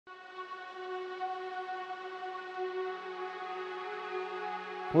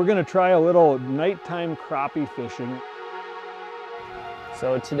We're gonna try a little nighttime crappie fishing.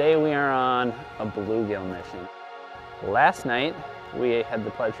 So today we are on a bluegill mission. Last night we had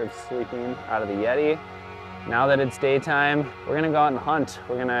the pleasure of sleeping out of the Yeti. Now that it's daytime, we're gonna go out and hunt.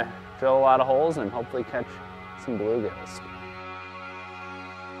 We're gonna drill a lot of holes and hopefully catch some bluegills.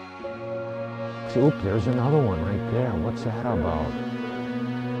 Oop, there's another one right there. What's that about?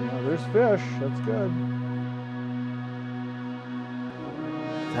 Yeah, there's fish, that's good.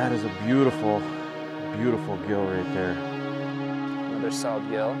 That is a beautiful, beautiful gill right there. Another solid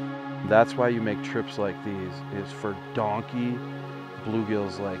gill. That's why you make trips like these, is for donkey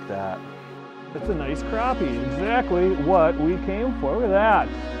bluegills like that. It's a nice crappie, exactly what we came for. Look at that.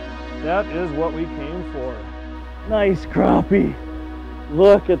 That is what we came for. Nice crappie.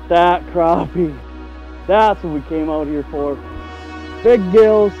 Look at that crappie. That's what we came out here for. Big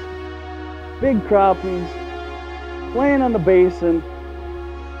gills, big crappies, playing on the basin.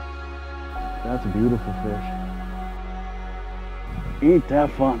 That's a beautiful fish. Ain't that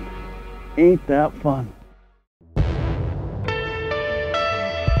fun? Ain't that fun?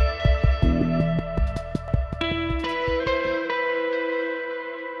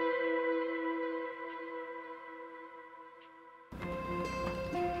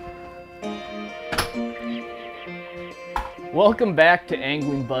 Welcome back to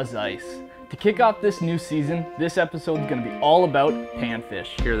AnglingBuzz Ice. To kick off this new season, this episode is going to be all about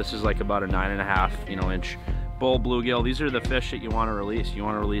panfish. Here, this is like about a 9.5 inch bull bluegill. These are the fish that you want to release. You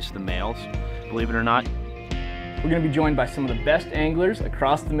want to release the males, believe it or not. We're going to be joined by some of the best anglers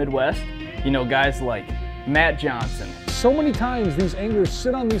across the Midwest. You know, guys like Matt Johnson. So many times these anglers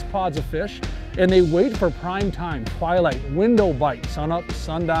sit on these pods of fish and they wait for prime time, twilight, window bite, sun up,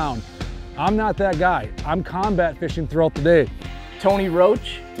 sun down. I'm not that guy. I'm combat fishing throughout the day. Tony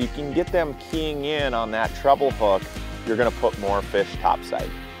Roach. If you can get them keying in on that treble hook, you're gonna put more fish topside.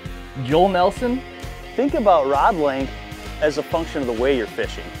 Joel Nelson. Think about rod length as a function of the way you're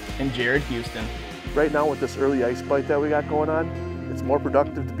fishing. And Jarrid Houston. Right now with this early ice bite that we got going on, it's more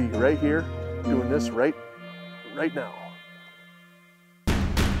productive to be right here doing this right now.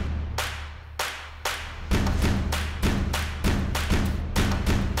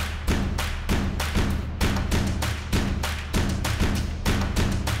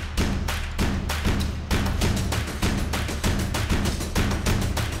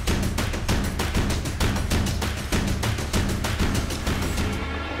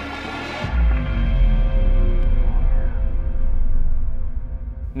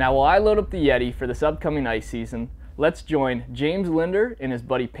 Now while I load up the Yeti for this upcoming ice season, let's join James Lindner and his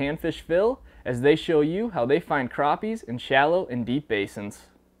buddy Panfish Phil as they show you how they find crappies in shallow and deep basins.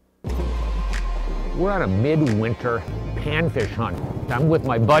 We're on a midwinter panfish hunt. I'm with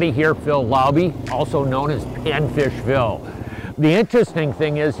my buddy here, Phil Laube, also known as Panfish Phil. The interesting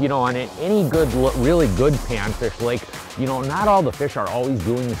thing is, you know, on any good, really good panfish lake, you know, not all the fish are always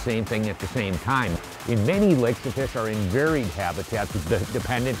doing the same thing at the same time. In many lakes, the fish are in varied habitats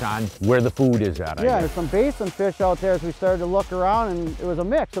dependent on where the food is at. Yeah, there's some basin fish out there as we started to look around, and it was a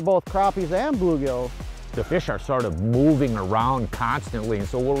mix of both crappies and bluegills. The fish are sort of moving around constantly, and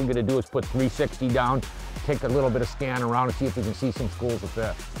so what we're gonna do is put 360 down, take a little bit of scan around and see if we can see some schools of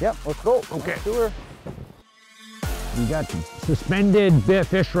fish. Yep, let's go. Okay. Let's do her. We got suspended bit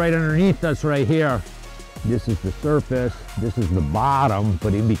fish right underneath us right here. This is the surface, this is the bottom,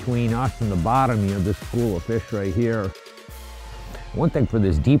 but in between us and the bottom, you have this school of fish right here. One thing for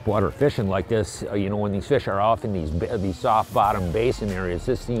this deep water fishing like this, you know, when these fish are off in these soft bottom basin areas,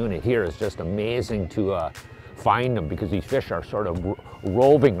 this unit here is just amazing to find them because these fish are sort of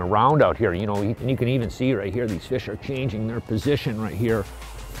roving around out here. You know, and you can even see right here, these fish are changing their position right here.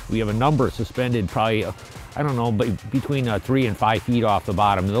 We have a number suspended probably, I don't know, but between 3 and 5 feet off the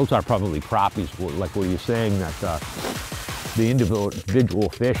bottom. And those are probably crappies, like what you're saying, that the individual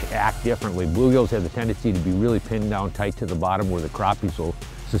fish act differently. Bluegills have the tendency to be really pinned down tight to the bottom where the crappies will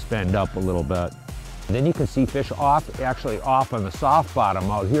suspend up a little bit. And then you can see fish actually off on the soft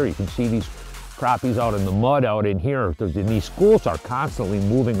bottom out here. You can see these crappies out in the mud out in here. And these schools are constantly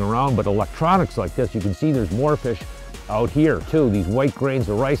moving around, but electronics like this, you can see there's more fish out here too. These white grains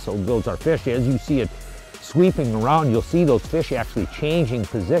of rice, those are fish. As you see it sweeping around, you'll see those fish actually changing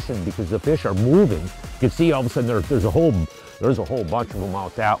position because the fish are moving. You can see all of a sudden there's a whole bunch of them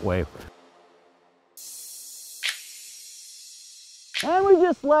out that way. And we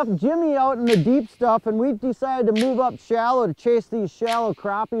just left Jimmy out in the deep stuff, and we decided to move up shallow to chase these shallow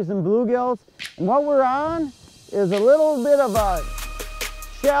crappies and bluegills. And what we're on is a little bit of a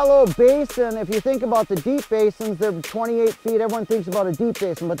shallow basin. If you think about the deep basins, they're 28 feet. Everyone thinks about a deep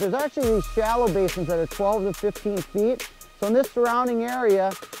basin, but there's actually these shallow basins that are 12 to 15 feet. So in this surrounding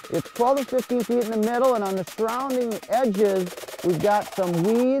area, it's 12 to 15 feet in the middle, and on the surrounding edges, we've got some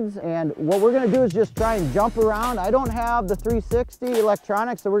weeds, and what we're gonna do is just try and jump around. I don't have the 360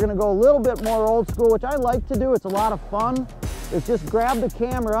 electronics, so we're gonna go a little bit more old school, which I like to do. It's a lot of fun. It's just grab the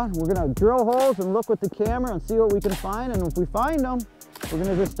camera, we're gonna drill holes and look with the camera and see what we can find, and if we find them, we're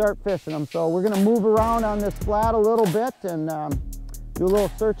gonna just start fishing them. So we're gonna move around on this flat a little bit and do a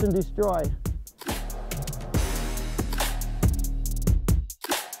little search and destroy.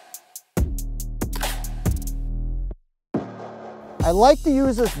 I like to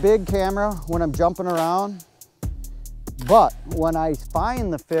use this big camera when I'm jumping around, but when I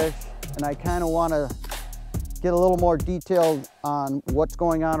find the fish and I kind of want to get a little more detailed on what's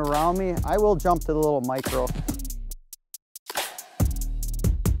going on around me, I will jump to the little micro.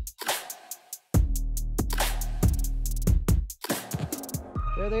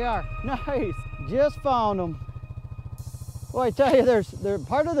 There they are. Nice. Just found them. Well, I tell you, they're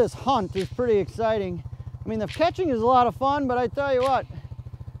part of this hunt is pretty exciting. I mean, the catching is a lot of fun, but I tell you what,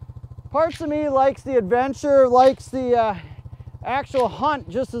 parts of me likes the adventure, likes the actual hunt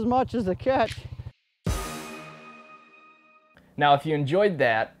just as much as the catch. Now, if you enjoyed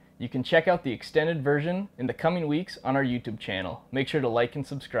that, you can check out the extended version in the coming weeks on our YouTube channel. Make sure to like and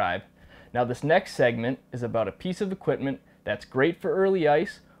subscribe. Now, this next segment is about a piece of equipment that's great for early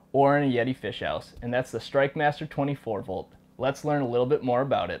ice or in a Yeti fish house, and that's the StrikeMaster 24 volt. Let's learn a little bit more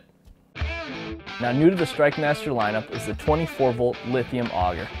about it. Now, new to the StrikeMaster lineup is the 24 volt lithium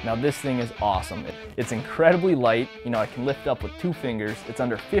auger. Now, this thing is awesome. It's incredibly light. You know, I can lift up with 2 fingers. It's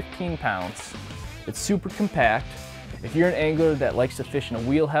under 15 pounds. It's super compact. If you're an angler that likes to fish in a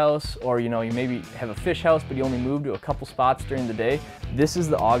wheelhouse, or you know, you maybe have a fish house but you only move to a couple spots during the day, this is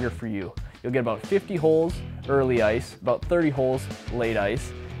the auger for you. You'll get about 50 holes early ice, about 30 holes late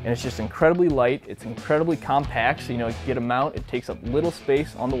ice, and it's just incredibly light. It's incredibly compact, so you know, you can get a mount. It takes up little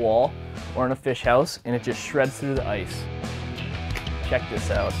space on the wall or in a fish house, and it just shreds through the ice. Check this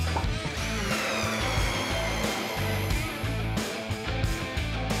out.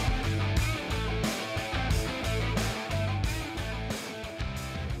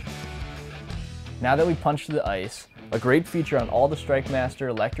 Now that we punched through the ice, a great feature on all the StrikeMaster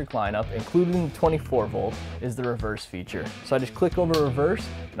electric lineup, including the 24 volt, is the reverse feature. So I just click over reverse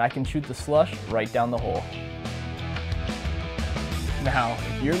and I can shoot the slush right down the hole. Now,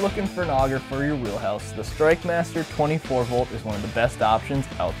 if you're looking for an auger for your wheelhouse, the StrikeMaster 24 volt is one of the best options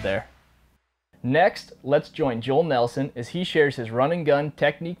out there. Next, let's join Joel Nelson as he shares his run and gun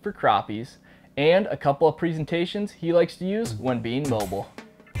technique for crappies and a couple of presentations he likes to use when being mobile.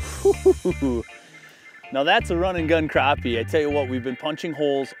 Now that's a run and gun crappie. I tell you what, we've been punching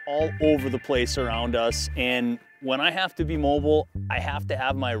holes all over the place around us, and when I have to be mobile, I have to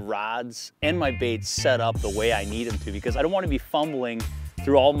have my rods and my baits set up the way I need them to, because I don't want to be fumbling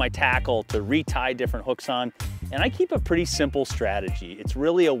through all my tackle to retie different hooks on. And I keep a pretty simple strategy. It's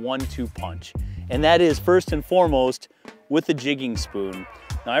really a 1-2 punch, and that is first and foremost with the jigging spoon.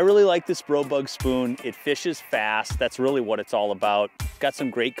 Now I really like this Bro-Bug spoon. It fishes fast. That's really what it's all about. It's got some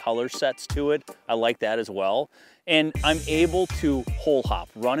great color sets to it. I like that as well. And I'm able to hole hop,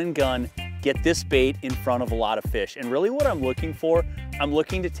 run and gun, get this bait in front of a lot of fish. And really what I'm looking for, I'm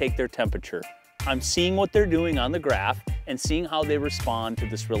looking to take their temperature. I'm seeing what they're doing on the graph and seeing how they respond to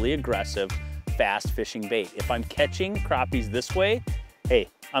this really aggressive, fast fishing bait. If I'm catching crappies this way, hey,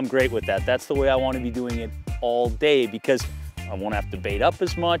 I'm great with that. That's the way I want to be doing it all day, because I won't have to bait up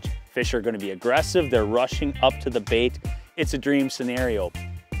as much. Fish are going to be aggressive. They're rushing up to the bait. It's a dream scenario.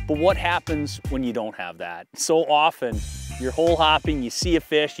 But what happens when you don't have that? So often you're hole hopping, you see a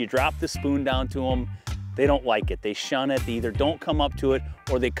fish, you drop the spoon down to them. They don't like it. They shun it. They either don't come up to it,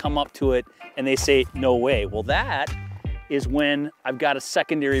 or they come up to it and they say, no way. Well, that is when I've got a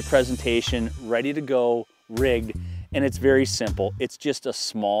secondary presentation ready to go, rigged, and it's very simple. It's just a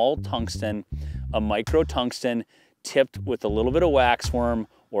small tungsten, a micro tungsten, tipped with a little bit of waxworm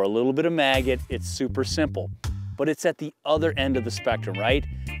or a little bit of maggot. It's super simple, but it's at the other end of the spectrum, right?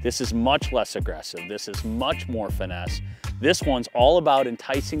 This is much less aggressive. This is much more finesse. This one's all about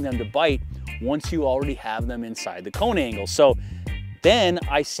enticing them to bite once you already have them inside the cone angle. So then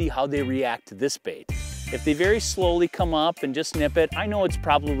I see how they react to this bait. If they very slowly come up and just nip it, I know it's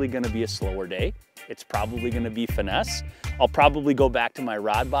probably gonna be a slower day. It's probably gonna be finesse. I'll probably go back to my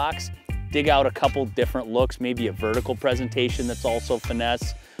rod box, dig out a couple different looks, maybe a vertical presentation that's also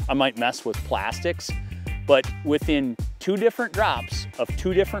finesse. I might mess with plastics, but within 2 different drops of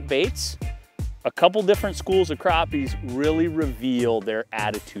 2 different baits, a couple different schools of crappies really reveal their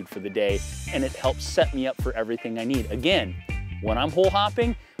attitude for the day, and it helps set me up for everything I need. Again, when I'm hole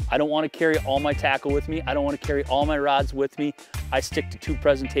hopping, I don't want to carry all my tackle with me. I don't want to carry all my rods with me. I stick to 2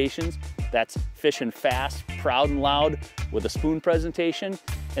 presentations. That's fishing fast, proud and loud with a spoon presentation,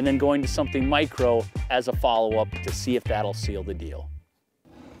 and then going to something micro as a follow-up to see if that'll seal the deal.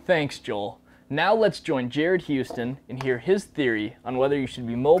 Thanks, Joel. Now let's join Jarrid Houston and hear his theory on whether you should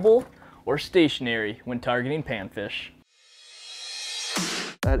be mobile or stationary when targeting panfish.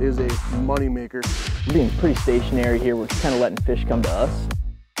 That is a moneymaker. We're being pretty stationary here. We're just kind of letting fish come to us.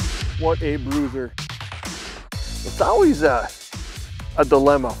 What a bruiser. It's always a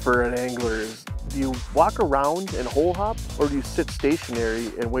dilemma for an angler. Is do you walk around and hole hop, or do you sit stationary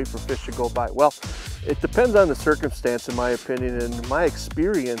and wait for fish to go by? Well, it depends on the circumstance, in my opinion, and my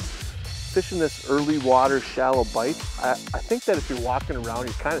experience fishing this early water shallow bite. I think that if you're walking around,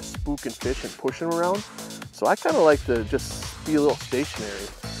 you're kind of spooking fish and pushing them around. So I kind of like to just be a little stationary.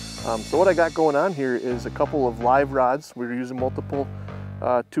 So what I got going on here is a couple of live rods. We're using multiple,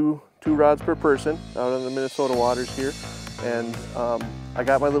 two rods per person out in the Minnesota waters here. And I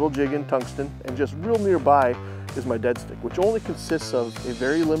got my little jig in tungsten, and just real nearby is my dead stick, which only consists of a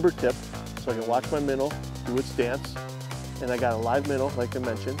very limber tip, so I can watch my minnow do its dance. And I got a live minnow, like I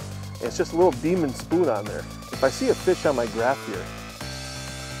mentioned. And it's just a little demon spoon on there. If I see a fish on my graph here,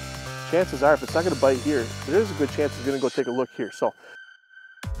 chances are, if it's not gonna bite here, there's a good chance it's gonna go take a look here. So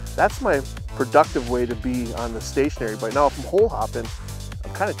that's my productive way to be on the stationary bite. Now, if I'm hole hopping,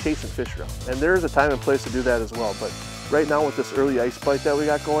 I'm kind of chasing fish around. And there is a time and place to do that as well. But right now with this early ice bite that we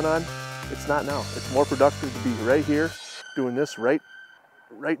got going on, it's not now. It's more productive to be right here, doing this right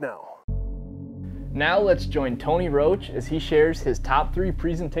now. Now let's join Tony Roach as he shares his top 3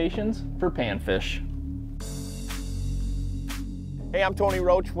 presentations for panfish. Hey, I'm Tony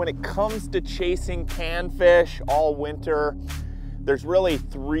Roach. When it comes to chasing panfish all winter, there's really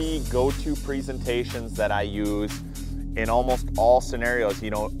 3 go-to presentations that I use in almost all scenarios.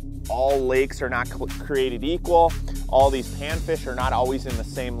 You know, all lakes are not created equal. All these panfish are not always in the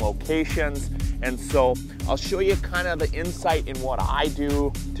same locations. And so I'll show you kind of the insight in what I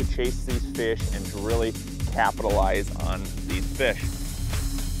do to chase these fish and to really capitalize on these fish.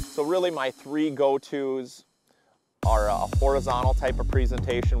 So really my 3 go-tos are a horizontal type of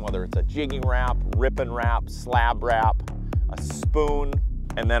presentation, whether it's a jigging wrap, rip and wrap, slab wrap, a spoon,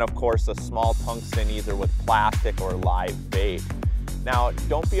 and then of course a small tungsten either with plastic or live bait. Now,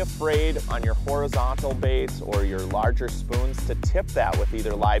 don't be afraid on your horizontal baits or your larger spoons to tip that with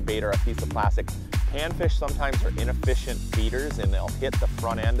either live bait or a piece of plastic. Panfish sometimes are inefficient feeders and they'll hit the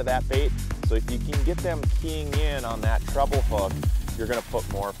front end of that bait. So if you can get them keying in on that treble hook, you're gonna put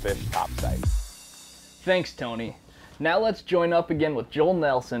more fish topside. Thanks, Tony. Now let's join up again with Joel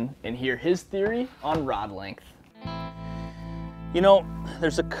Nelson and hear his theory on rod length. You know,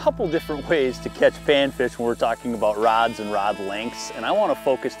 there's a couple different ways to catch panfish when we're talking about rods and rod lengths, and I want to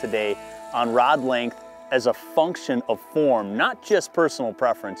focus today on rod length as a function of form, not just personal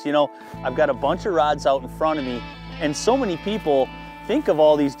preference. You know, I've got a bunch of rods out in front of me, and so many people think of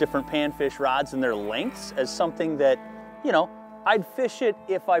all these different panfish rods and their lengths as something that, you know, I'd fish it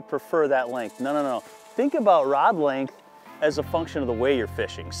if I prefer that length. No, no, no. Think about rod length as a function of the way you're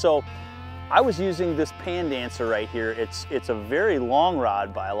fishing. So I was using this Pan Dancer right here. It's a very long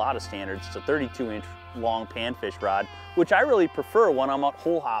rod by a lot of standards. It's a 32-inch long panfish rod, which I really prefer when I'm out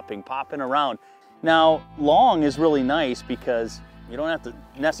hole hopping, popping around. Now, long is really nice because you don't have to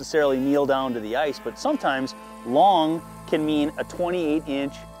necessarily kneel down to the ice, but sometimes long can mean a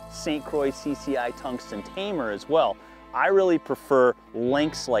 28-inch St. Croix CCI tungsten tamer as well. I really prefer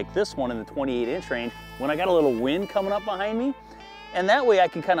lengths like this one in the 28-inch range when I got a little wind coming up behind me. And that way I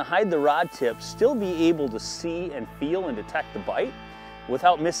can kind of hide the rod tip, still be able to see and feel and detect the bite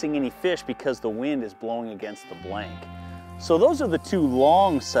without missing any fish because the wind is blowing against the blank. So those are the 2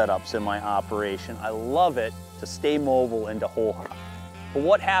 long setups in my operation. I love it to stay mobile and to hole hop. But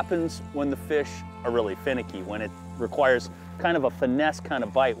what happens when the fish are really finicky, when it requires kind of a finesse kind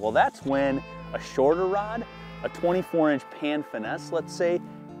of bite? Well, that's when a shorter rod, a 24-inch pan finesse, let's say,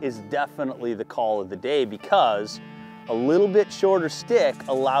 is definitely the call of the day, because a little bit shorter stick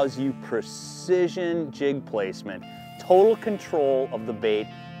allows you precision jig placement, total control of the bait,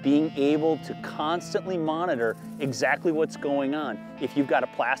 being able to constantly monitor exactly what's going on. If you've got a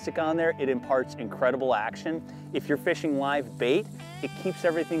plastic on there, it imparts incredible action. If you're fishing live bait, it keeps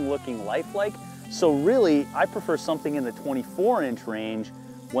everything looking lifelike. So really, I prefer something in the 24-inch range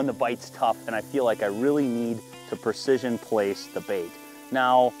when the bite's tough and I feel like I really need to precision place the bait.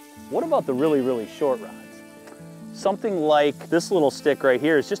 Now, what about the really, really short rods? Something like this little stick right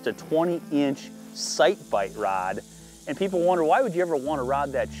here is just a 20-inch sight bite rod. And people wonder, why would you ever want a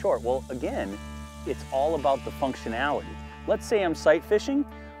rod that short? Well, again, it's all about the functionality. Let's say I'm sight fishing.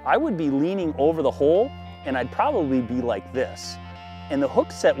 I would be leaning over the hole and I'd probably be like this. And the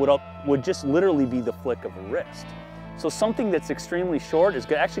hook set would just literally be the flick of a wrist. So something that's extremely short is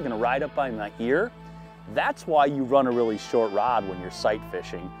actually gonna ride up by my ear. That's why you run a really short rod when you're sight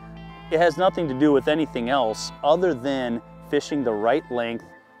fishing. It has nothing to do with anything else other than fishing the right length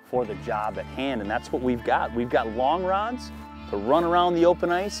for the job at hand, and that's what we've got. We've got long rods to run around the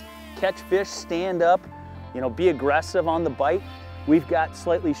open ice, catch fish, stand up, be aggressive on the bite. We've got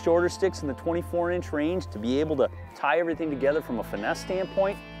slightly shorter sticks in the 24-inch range to be able to tie everything together from a finesse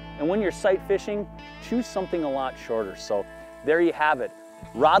standpoint. And when you're sight fishing, choose something a lot shorter. So there you have it.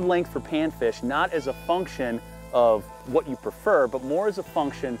 Rod length for panfish, not as a function of what you prefer, but more as a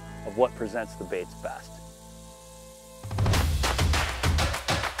function of what presents the baits best.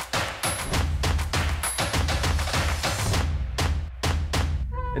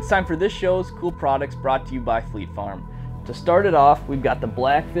 It's time for this show's cool products brought to you by Fleet Farm. To start it off, we've got the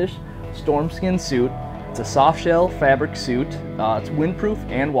Blackfish Storm Skin Suit. It's a soft shell fabric suit. It's windproof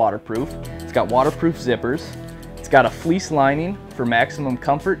and waterproof. It's got waterproof zippers. It's got a fleece lining for maximum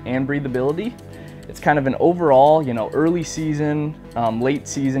comfort and breathability. It's kind of an overall, early season, late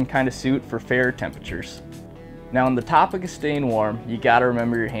season kind of suit for fair temperatures. Now on the topic of staying warm, you gotta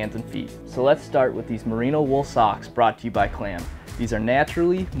remember your hands and feet. So let's start with these merino wool socks brought to you by Clam. These are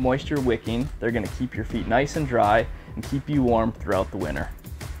naturally moisture wicking. They're gonna keep your feet nice and dry and keep you warm throughout the winter.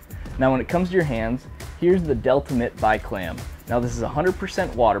 Now when it comes to your hands, here's the Delta Mitt by Clam. Now this is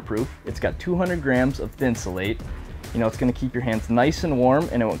 100% waterproof. It's got 200 grams of Thinsulate. It's gonna keep your hands nice and warm,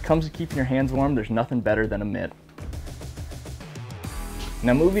 and when it comes to keeping your hands warm, there's nothing better than a mitt.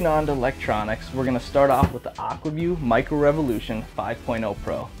 Now moving on to electronics, we're gonna start off with the Aquaview Micro Revolution 5.0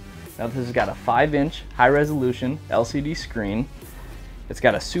 Pro. Now this has got a 5-inch high-resolution LCD screen. It's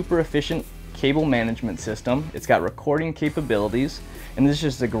got a super efficient cable management system. It's got recording capabilities, and this is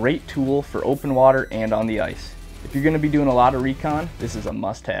just a great tool for open water and on the ice. If you're gonna be doing a lot of recon, this is a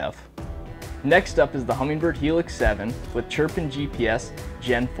must-have. Next up is the Humminbird Helix 7 with Chirpin GPS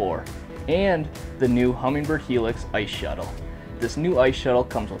Gen 4 and the new Humminbird Helix Ice Shuttle. This new ice shuttle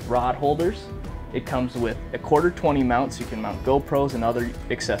comes with rod holders. It comes with a 1/4-20 mount, so you can mount GoPros and other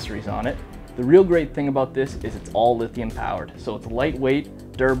accessories on it. The real great thing about this is it's all lithium powered, so it's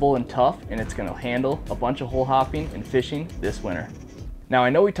lightweight, durable, and tough, and it's gonna handle a bunch of hole hopping and fishing this winter. Now I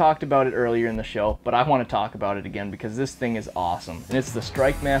know we talked about it earlier in the show, but I want to talk about it again because this thing is awesome, and it's the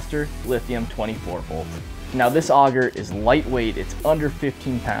StrikeMaster Lithium 24 volt. Now this auger is lightweight, it's under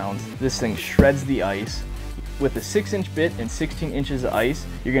 15 pounds. This thing shreds the ice. With a 6-inch bit and 16 inches of ice,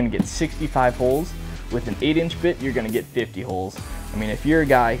 you're gonna get 65 holes. With an 8-inch bit, you're gonna get 50 holes. I mean, if you're a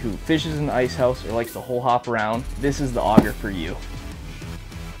guy who fishes in the ice house or likes to hole hop around, this is the auger for you.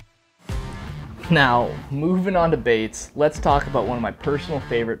 Now, moving on to baits, let's talk about one of my personal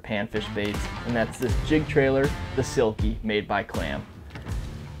favorite panfish baits, and that's this jig trailer, the Silky, made by Clam.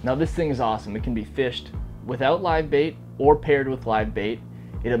 Now this thing is awesome. It can be fished without live bait or paired with live bait.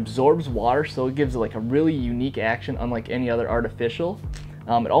 It absorbs water, so it gives like a really unique action unlike any other artificial.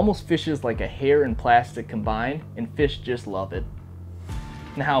 It almost fishes like a hair and plastic combined, and fish just love it.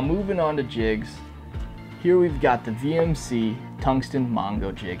 Now moving on to jigs, here we've got the VMC Tungsten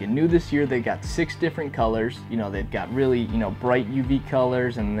Mongo jig, and new this year they got 6 different colors. They've got really bright UV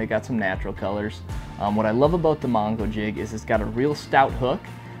colors, and they got some natural colors. What I love about the Mongo jig is it's got a real stout hook,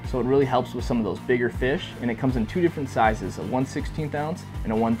 so it really helps with some of those bigger fish, and it comes in 2 different sizes, a 1/16 ounce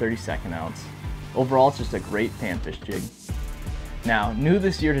and a 1/32 ounce. Overall, it's just a great panfish jig. Now, new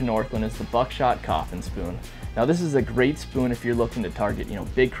this year to Northland is the Buckshot Coffin Spoon. Now this is a great spoon if you're looking to target,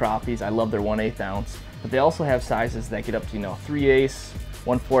 big crappies. I love their 1/8 ounce, but they also have sizes that get up to, 3/8,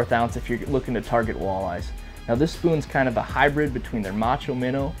 1/4 ounce if you're looking to target walleyes. Now this spoon's kind of a hybrid between their Macho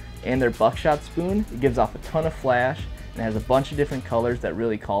Minnow and their Buckshot spoon. It gives off a ton of flash and has a bunch of different colors that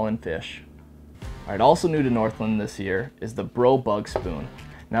really call in fish. Alright, also new to Northland this year is the Bro Bug Spoon.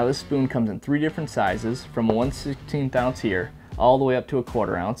 Now this spoon comes in 3 different sizes, from a 1/16 ounce here all the way up to a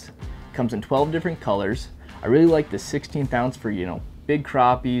 1/4 ounce. It comes in 12 different colors. I really like the 16th ounce for, big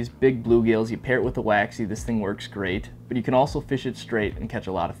crappies, big bluegills. You pair it with a waxy, this thing works great, but you can also fish it straight and catch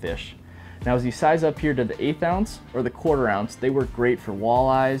a lot of fish. Now as you size up here to the 1/8 ounce or the 1/4 ounce, they work great for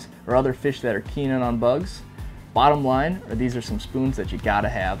walleyes or other fish that are keen in on bugs. Bottom line, these are some spoons that you gotta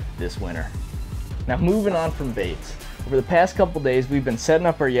have this winter. Now moving on from baits. Over the past couple days, we've been setting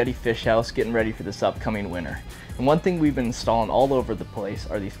up our Yeti fish house, getting ready for this upcoming winter. And one thing we've been installing all over the place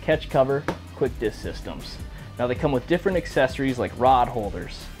are these catch cover quick disc systems. Now they come with different accessories like rod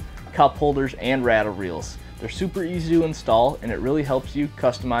holders, cup holders, and rattle reels. They're super easy to install, and it really helps you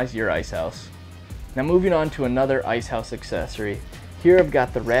customize your ice house. Now moving on to another ice house accessory. Here I've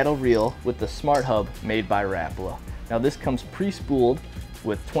got the rattle reel with the Smart Hub made by Rapala. Now this comes pre-spooled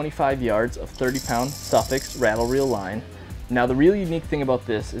with 25 yards of 30-pound Suffix rattle reel line. Now the really unique thing about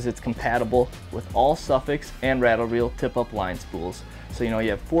this is it's compatible with all Suffix and rattle reel tip-up line spools. So you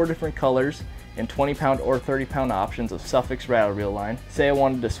have 4 different colors and 20-pound or 30-pound options of Suffix rattle reel line. Say I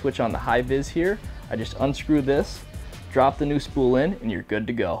wanted to switch on the high vis here, I just unscrew this, drop the new spool in, and you're good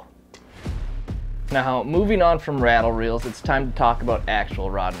to go. Now moving on from rattle reels, it's time to talk about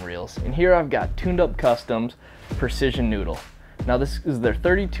actual rod and reels. And here I've got Tuned Up Customs Precision Noodle. Now this is their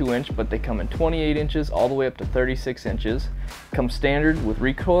 32-inch, but they come in 28 inches all the way up to 36 inches. Comes standard with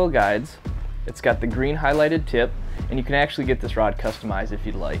recoil guides. It's got the green highlighted tip, and you can actually get this rod customized if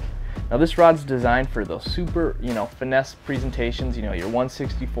you'd like. Now this rod's designed for those super, finesse presentations, your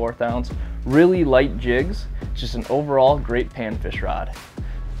 1/64 ounce, really light jigs. It's just an overall great panfish rod.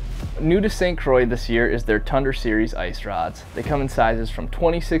 New to St. Croix this year is their Tundra Series ice rods. They come in sizes from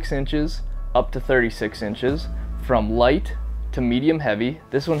 26 inches up to 36 inches, from light to medium heavy.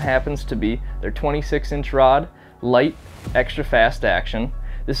 This one happens to be their 26-inch rod, light, extra fast action.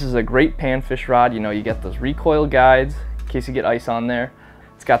 This is a great panfish rod. You get those recoil guides in case you get ice on there.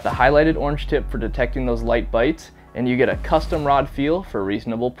 It's got the highlighted orange tip for detecting those light bites, and you get a custom rod feel for a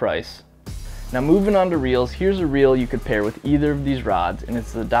reasonable price. Now moving on to reels, here's a reel you could pair with either of these rods, and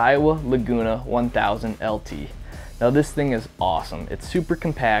it's the Daiwa Laguna 1000 LT. Now this thing is awesome. It's super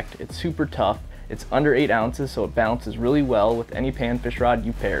compact, it's super tough, it's under 8 ounces, so it balances really well with any panfish rod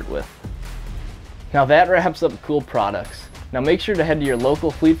you pair it with. Now that wraps up cool products. Now make sure to head to your local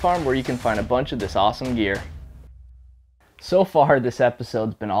fleet farm where you can find a bunch of this awesome gear. So far this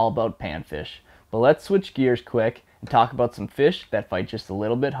episode's been all about panfish, but let's switch gears quick and talk about some fish that fight just a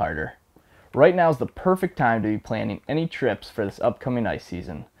little bit harder. Right now is the perfect time to be planning any trips for this upcoming ice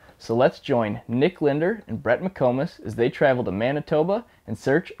season. So let's join Nick Lindner and Brett McComas as they travel to Manitoba in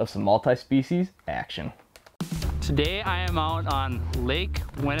search of some multi-species action. Today I am out on Lake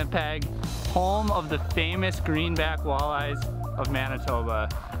Winnipeg, home of the famous Greenback Walleyes of Manitoba.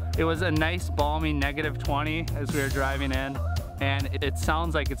 It was a nice balmy -20 as we were driving in, and it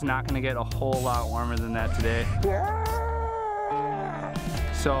sounds like it's not going to get a whole lot warmer than that today.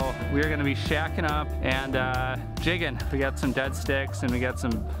 So we're going to be shacking up and jigging. We got some dead sticks and we got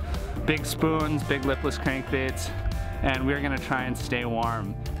some big spoons, big lipless crankbaits, and we're going to try and stay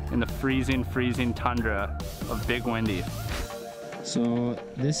warm in the freezing tundra of Big Windy. So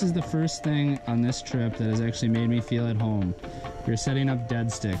this is the first thing on this trip that has actually made me feel at home. We're setting up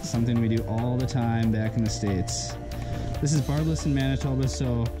dead sticks, something we do all the time back in the States. This is barbless in Manitoba,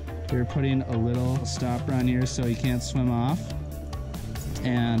 so we're putting a little stopper on here so you can't swim off.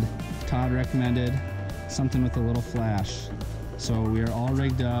 And Todd recommended something with a little flash. So we are all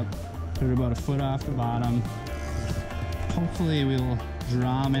rigged up, put it about a foot off the bottom. Hopefully we will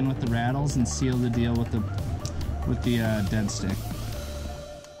draw them in with the rattles and seal the deal with the dead stick.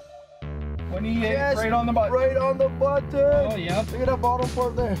 When he hit right on the button. Right on the button. Oh, yep. Look at that bottom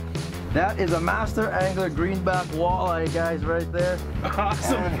part there. That is a master angler greenback walleye, guys, right there.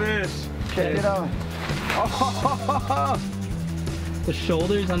 Awesome fish. Check it out. The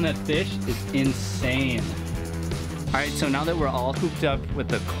shoulders on that fish is insane. All right, so now that we're all hooped up with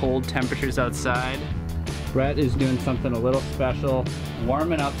the cold temperatures outside, Brett is doing something a little special,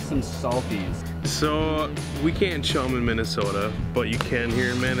 warming up some salties. So we can't chum in Minnesota, but you can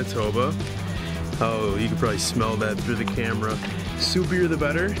here in Manitoba. Oh, you can probably smell that through the camera. Soupier the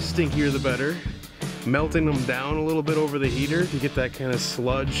better, stinkier the better. Melting them down a little bit over the heater to get that kind of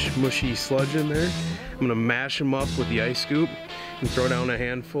sludge, mushy sludge in there. I'm gonna mash them up with the ice scoop and throw down a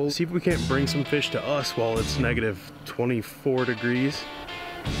handful. See if we can't bring some fish to us while it's -24 degrees.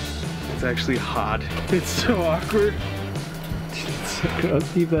 It's actually hot. It's so awkward.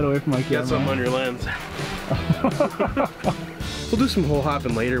 Let's keep that away from my camera. Got something on your lens. We'll do some hole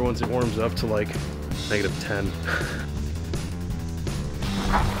hopping later once it warms up to like -10.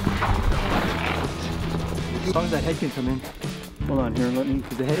 As long as that head can come in. Hold on here, let me,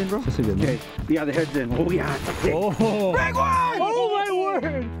 is the head in, bro? That's a good one. Okay, yeah, the head's in. Oh yeah, oh. Big one! Oh my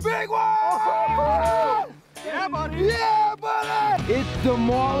word! Big one! Yeah, buddy! Yeah, buddy! It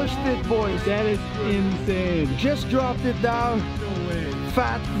demolished it, boys. That is insane. Just dropped it down. No way.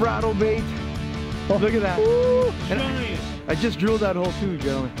 Fat rattle bait. Oh, look at that. Ooh, I just drilled that hole too,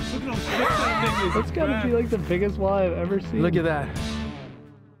 gentlemen. Look at how big That's gotta be like the biggest walleye I've ever seen. Look at that.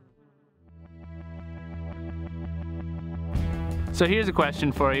 So here's a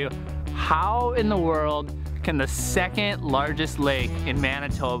question for you. How in the world can the second largest lake in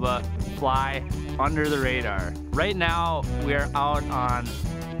Manitoba fly under the radar? Right now, we are out on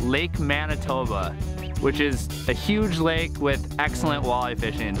Lake Manitoba. which is a huge lake with excellent walleye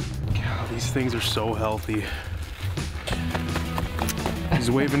fishing. God, these things are so healthy. He's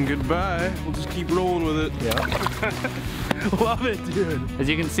waving goodbye. We'll just keep rolling with it. Yeah. Love it, dude. As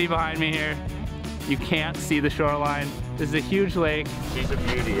you can see behind me here, you can't see the shoreline. This is a huge lake. She's a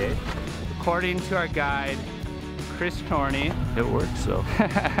beauty, eh? According to our guide, Chris Torney. It works, so.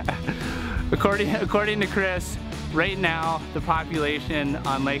 According to Chris, right now the population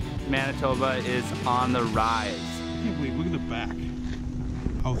on Lake Manitoba is on the rise. Wait, look at the back.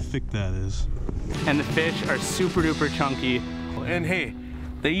 How thick that is. And the fish are super duper chunky. And hey,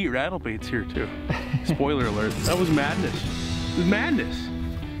 they eat rattlebaits here too. Spoiler alert. That was madness. It was madness.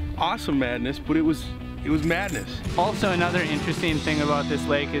 Awesome madness, but it was madness. Also, another interesting thing about this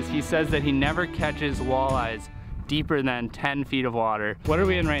lake is he says that he never catches walleyes deeper than 10 feet of water. What are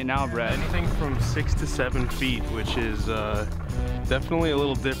we in right now, Brett? Anything from 6 to 7 feet, which is definitely a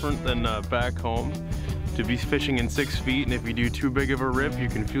little different than back home. To be fishing in 6 feet, and if you do too big of a rip, you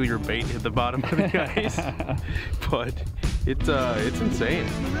can feel your bait hit the bottom of the ice. But it's insane.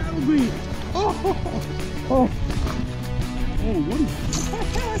 Oh, what is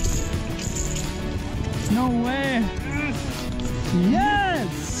that? No way.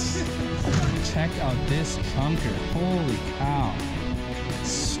 Yes! Check out this chunker. Holy cow.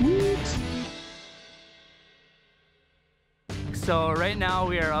 Sweet. So right now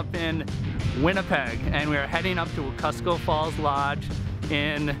we are up in Winnipeg and we are heading up to Wekusko Falls Lodge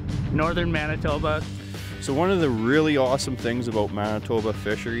in northern Manitoba. So one of the really awesome things about Manitoba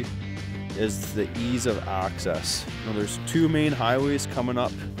fishery is the ease of access. You know, there's 2 main highways coming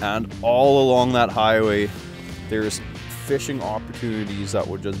up, and all along that highway there's fishing opportunities that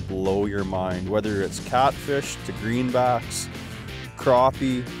would just blow your mind, whether it's catfish to greenbacks,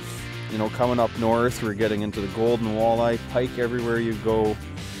 crappie. You know, coming up north we're getting into the golden walleye, pike everywhere you go,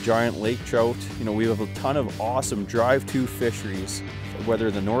 giant lake trout. You know, we have a ton of awesome drive-to fisheries,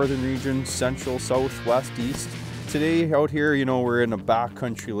 whether the northern region, central, south, west, east. Today out here, you know, we're in a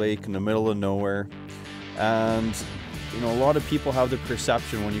backcountry lake in the middle of nowhere, and you know, a lot of people have the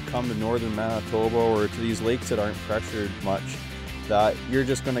perception when you come to northern Manitoba or to these lakes that aren't pressured much, that you're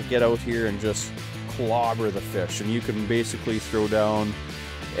just going to get out here and just clobber the fish, and you can basically throw down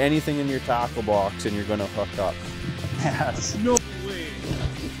anything in your tackle box and you're going to hook up. Yes. No way.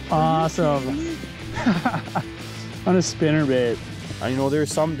 Awesome. On a spinnerbait. And you know,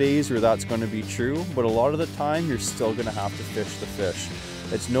 there's some days where that's going to be true, but a lot of the time you're still going to have to fish the fish.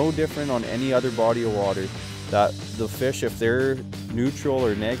 It's no different on any other body of water, that the fish, if they're neutral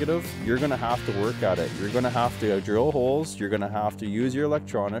or negative, you're going to have to work at it. You're going to have to drill holes, you're going to have to use your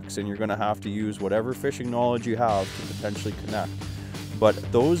electronics, and you're going to have to use whatever fishing knowledge you have to potentially connect. But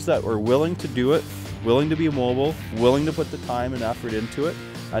those that are willing to do it, willing to be mobile, willing to put the time and effort into it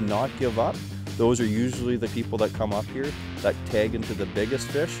and not give up, those are usually the people that come up here that tag into the biggest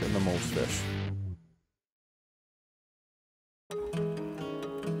fish and the most fish.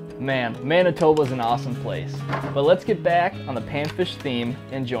 Man, Manitoba's an awesome place. But let's get back on the panfish theme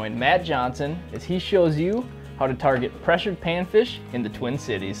and join Matt Johnson as he shows you how to target pressured panfish in the Twin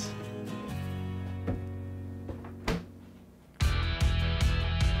Cities.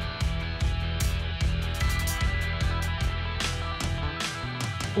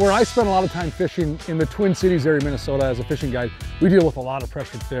 Where I spend a lot of time fishing in the Twin Cities area, Minnesota, as a fishing guide, we deal with a lot of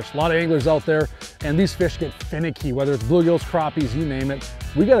pressured fish, a lot of anglers out there, and these fish get finicky, whether it's bluegills, crappies, you name it.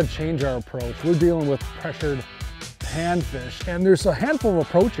 We got to change our approach. We're dealing with pressured panfish, and there's a handful of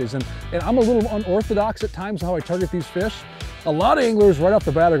approaches, and I'm a little unorthodox at times how I target these fish. A lot of anglers right off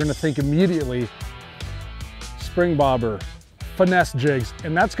the bat are going to think immediately spring bobber, finesse jigs,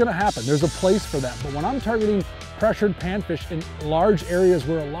 and that's going to happen. There's a place for that, but when I'm targeting pressured panfish in large areas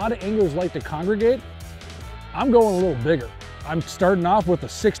where a lot of anglers like to congregate, I'm going a little bigger. I'm starting off with a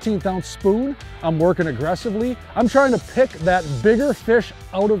 16th ounce spoon. I'm working aggressively. I'm trying to pick that bigger fish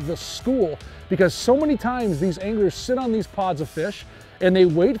out of the school, because so many times these anglers sit on these pods of fish and they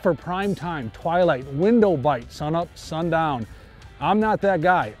wait for prime time, twilight, window bite, sun up, sundown. I'm not that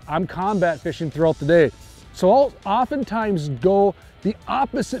guy. I'm combat fishing throughout the day. So I'll oftentimes go the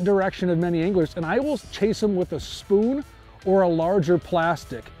opposite direction of many anglers, and I will chase them with a spoon or a larger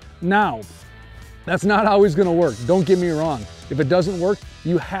plastic. Now, that's not always gonna work, don't get me wrong. If it doesn't work,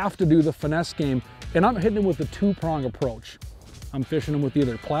 you have to do the finesse game, and I'm hitting them with a 2-prong approach. I'm fishing them with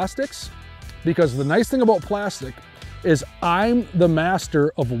either plastics, because the nice thing about plastic is I'm the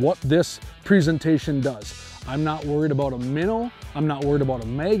master of what this presentation does. I'm not worried about a minnow, I'm not worried about a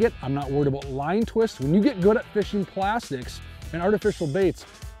maggot, I'm not worried about line twists. When you get good at fishing plastics and artificial baits,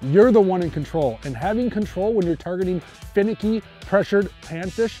 you're the one in control. And having control when you're targeting finicky, pressured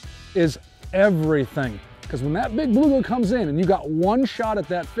panfish is everything. Because when that big bluegill comes in and you got one shot at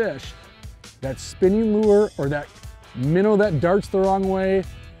that fish, that spinning lure or that minnow that darts the wrong way,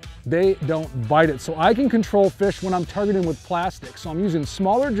 they don't bite it. So I can control fish when I'm targeting with plastic. So I'm using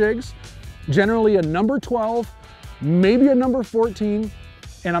smaller jigs, generally a number 12, maybe a number 14,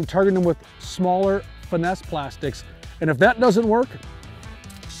 and I'm targeting them with smaller finesse plastics. And if that doesn't work,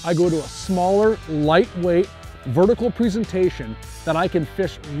 I go to a smaller, lightweight, vertical presentation that I can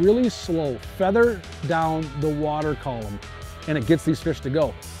fish really slow, feather down the water column, and it gets these fish to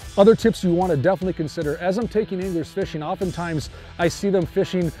go. Other tips you want to definitely consider, as I'm taking anglers fishing, oftentimes I see them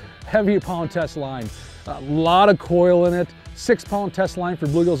fishing heavy pound test line. A lot of coil in it, 6-pound test line for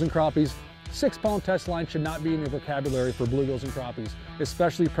bluegills and crappies. 6-pound test line should not be in your vocabulary for bluegills and crappies,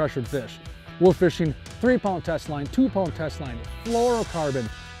 especially pressured fish. We're fishing 3-pound test line, 2-pound test line, fluorocarbon,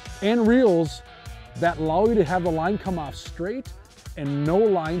 and reels that allow you to have the line come off straight and no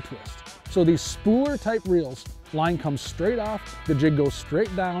line twist. So these spooler type reels, line comes straight off, the jig goes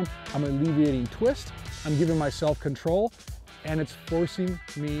straight down, I'm alleviating twist, I'm giving myself control, and it's forcing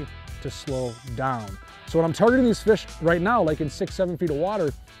me to slow down. So when I'm targeting these fish right now, like in 6-7 feet of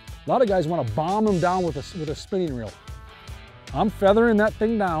water, a lot of guys want to bomb them down with a spinning reel. I'm feathering that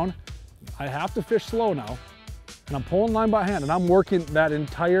thing down, I have to fish slow now, and I'm pulling line by hand, and I'm working that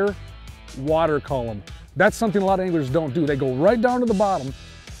entire water column. That's something a lot of anglers don't do. They go right down to the bottom.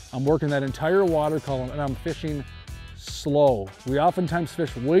 I'm working that entire water column, and I'm fishing slow. We oftentimes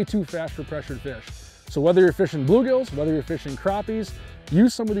fish way too fast for pressured fish. So whether you're fishing bluegills, whether you're fishing crappies,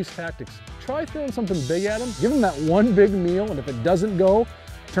 use some of these tactics. Try throwing something big at them, give them that one big meal, and if it doesn't go,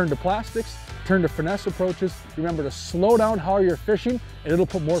 turn to plastics, turn to finesse approaches. Remember to slow down how you're fishing, and it'll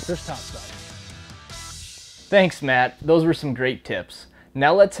put more fish tops down. Thanks, Matt. Those were some great tips.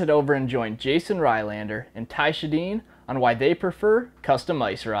 Now let's head over and join Jason Rylander and Ty Shadeen on why they prefer custom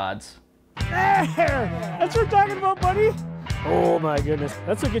ice rods. There! That's what we're talking about, buddy. Oh my goodness.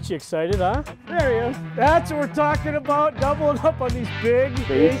 That's what gets you excited, huh? There he is. That's what we're talking about, doubling up on these big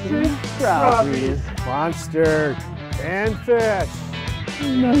basin crappies. Monster panfish.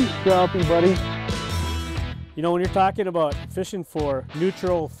 Nice crappie, buddy. You know, when you're talking about fishing for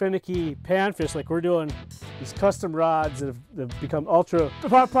neutral, finicky panfish like we're doing, these custom rods that have become ultra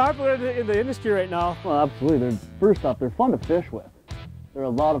popular in the industry right now. Well, absolutely. First off, they're fun to fish with. They're a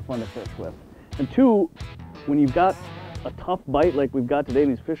lot of fun to fish with. And two, when you've got a tough bite like we've got today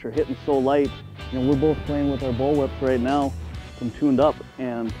and these fish are hitting so light, you know, we're both playing with our bullwhips right now. I'm tuned up,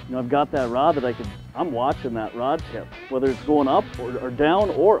 and you know, I've got that rod that I'm watching that rod tip, whether it's going up or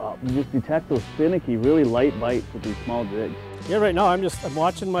down or up. You just detect those finicky, really light bites with these small jigs. Yeah, right now I'm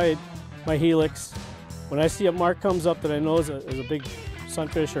watching my helix. When I see a mark comes up that I know is a big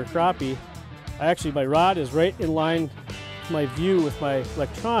sunfish or crappie, my rod is right in line with my view with my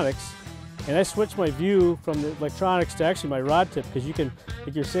electronics, and I switch my view from the electronics to actually my rod tip, because you can,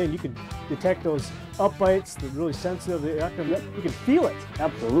 like you're saying, you can detect those up bites, they're really sensitive, you can feel it.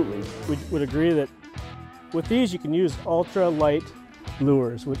 Absolutely. Would agree that with these you can use ultra light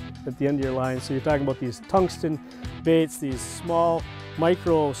lures at the end of your line. So you're talking about these tungsten baits, these small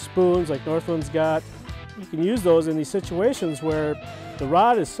micro spoons like Northland's got. You can use those in these situations where the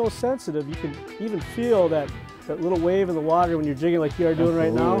rod is so sensitive, you can even feel that little wave in the water when you're jigging like you are doing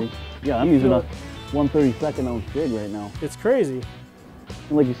right now. Yeah, I'm using a 1/32 ounce jig right now. It's crazy.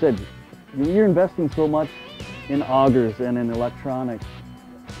 And like you said, you're investing so much in augers and in electronics.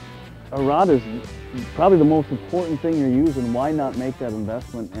 A rod is probably the most important thing you're using. Why not make that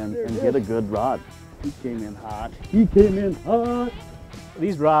investment and get a good rod? He came in hot. He came in hot.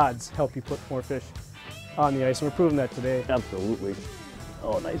 These rods help you put more fish on the ice, and we're proving that today. Absolutely.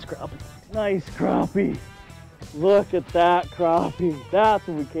 Oh, nice crappie. Nice crappie. Look at that crappie. That's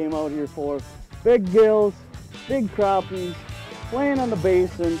what we came out here for. Big gills, big crappies, playing on the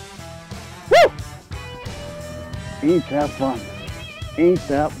basin. Woo! Ain't that fun. Ain't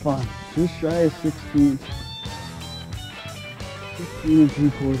that fun. Just shy of 16. 16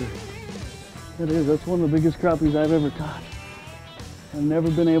 3/4. That is, that's one of the biggest crappies I've ever caught. I've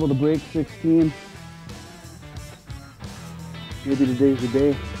never been able to break 16. Maybe today's the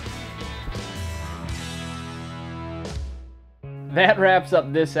day. That wraps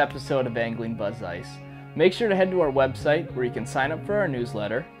up this episode of AnglingBuzz Ice. Make sure to head to our website where you can sign up for our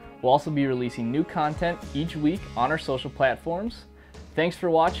newsletter. We'll also be releasing new content each week on our social platforms. Thanks for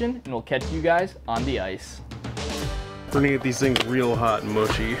watching, and we'll catch you guys on the ice. We're gonna get these things real hot and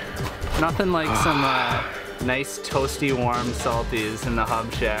mushy. Nothing like some nice toasty warm salties in the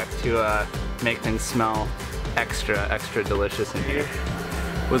hub shack to make things smell extra delicious in here.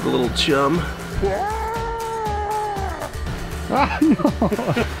 With a little chum.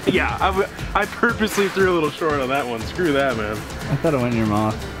 Yeah, I purposely threw a little short on that one. Screw that, man. I thought it went in your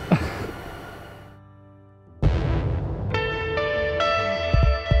mouth.